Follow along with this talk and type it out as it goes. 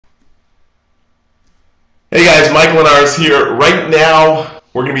Hey guys, Michael and Ars here. Right now,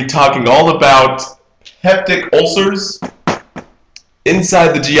 we're going to be talking all about peptic ulcers inside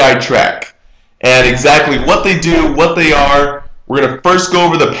the GI tract and exactly what they do, what they are. We're going to first go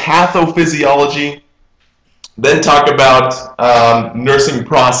over the pathophysiology, then talk about nursing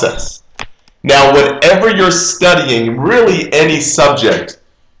process. Now, whatever you're studying, really any subject,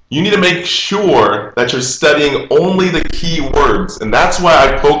 you need to make sure that you're studying only the key words, and that's why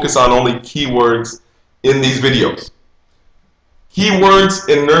I focus on only keywords in these videos. Keywords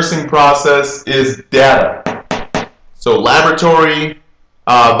in nursing process is data. So laboratory,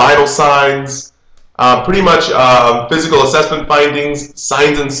 vital signs, pretty much physical assessment findings,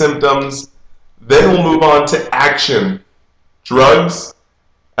 signs and symptoms. Then we'll move on to action, drugs,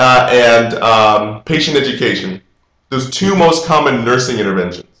 and patient education. Those two most common nursing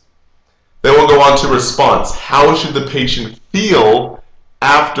interventions. Then we'll go on to response. How should the patient feel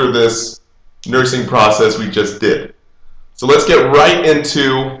after this nursing process we just did? So let's get right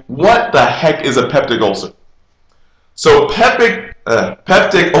into what the heck is a peptic ulcer. So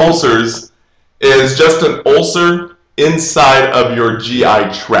peptic ulcers is just an ulcer inside of your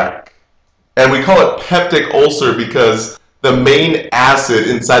GI tract. And we call it peptic ulcer because the main acid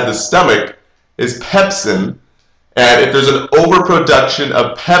inside the stomach is pepsin. And if there's an overproduction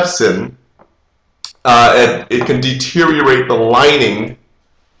of pepsin, it can deteriorate the lining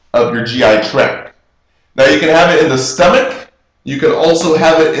of your GI tract. Now you can have it in the stomach, you can also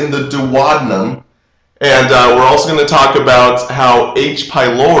have it in the duodenum, and we're also going to talk about how H.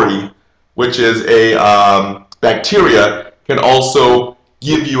 pylori, which is a bacteria, can also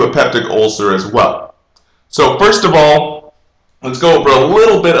give you a peptic ulcer as well. So first of all, let's go over a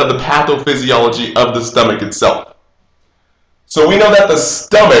little bit of the pathophysiology of the stomach itself. So we know that the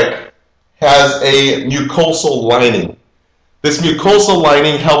stomach has a mucosal lining. This mucosal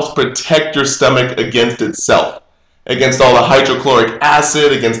lining helps protect your stomach against itself, against all the hydrochloric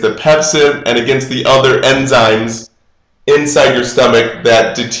acid, against the pepsin, and against the other enzymes inside your stomach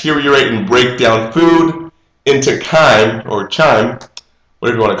that deteriorate and break down food into chyme, or chyme,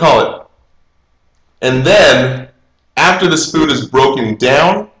 whatever you want to call it. And then, after this food is broken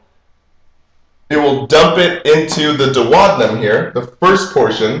down, it will dump it into the duodenum here, the first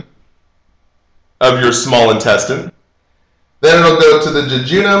portion of your small intestine. Then it'll go to the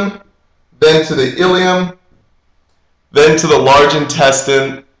jejunum, then to the ileum, then to the large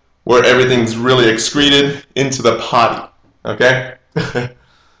intestine where everything's really excreted into the potty. Okay?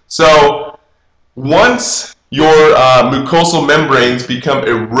 So once your mucosal membranes become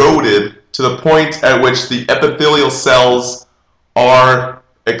eroded to the point at which the epithelial cells are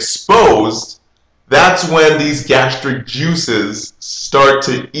exposed, that's when these gastric juices start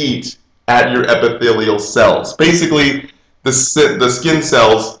to eat at your epithelial cells. Basically, the skin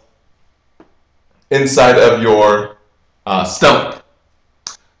cells inside of your stomach.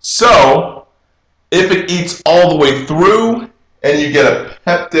 So, if it eats all the way through and you get a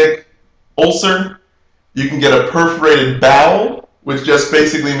peptic ulcer, you can get a perforated bowel, which just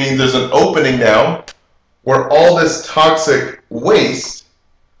basically means there's an opening now where all this toxic waste,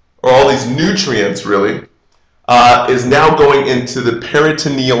 or all these nutrients really, is now going into the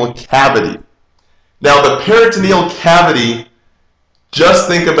peritoneal cavity. Now the peritoneal cavity, just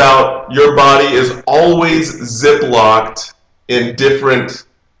think about your body is always ziplocked in different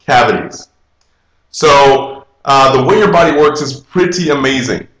cavities. So the way your body works is pretty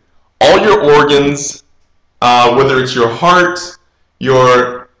amazing. All your organs, whether it's your heart,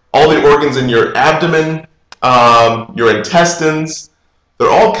 all the organs in your abdomen, your intestines,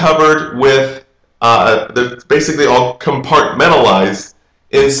 they're all covered with, they're basically all compartmentalized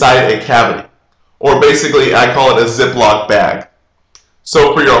inside a cavity. Or basically, I call it a Ziploc bag.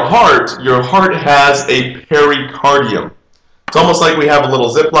 So for your heart has a pericardium. It's almost like we have a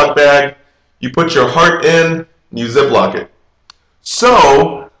little Ziploc bag. You put your heart in, and you Ziploc it.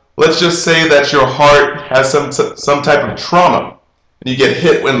 So let's just say that your heart has some type of trauma, and you get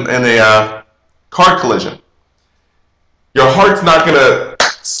hit in a car collision. Your heart's not going to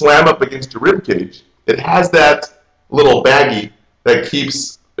slam up against your rib cage. It has that little baggie that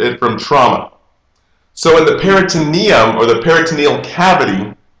keeps it from trauma. So in the peritoneum, or the peritoneal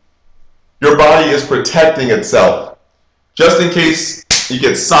cavity, your body is protecting itself. Just in case you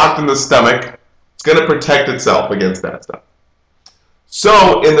get socked in the stomach, it's going to protect itself against that stuff.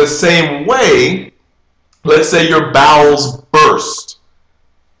 So in the same way, let's say your bowels burst.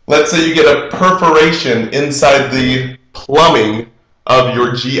 Let's say you get a perforation inside the plumbing of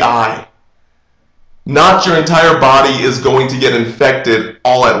your GI. Not your entire body is going to get infected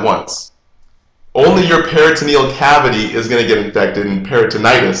all at once. Only your peritoneal cavity is going to get infected in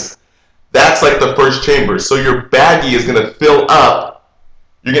peritonitis. That's like the first chamber. So your baggie is going to fill up.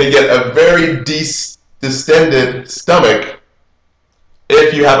 You're going to get a very distended stomach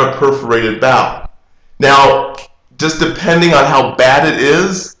if you have a perforated bowel. Now, just depending on how bad it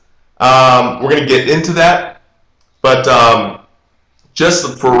is, we're going to get into that. But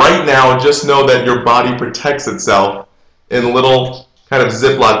just for right now, just know that your body protects itself in little kind of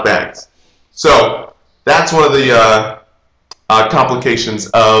Ziploc bags. So that's one of the complications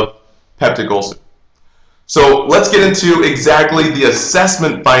of peptic ulcer. So let's get into exactly the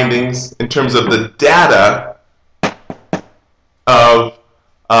assessment findings in terms of the data of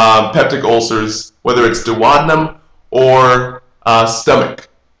peptic ulcers, whether it's duodenum or stomach.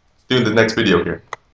 Do the next video here.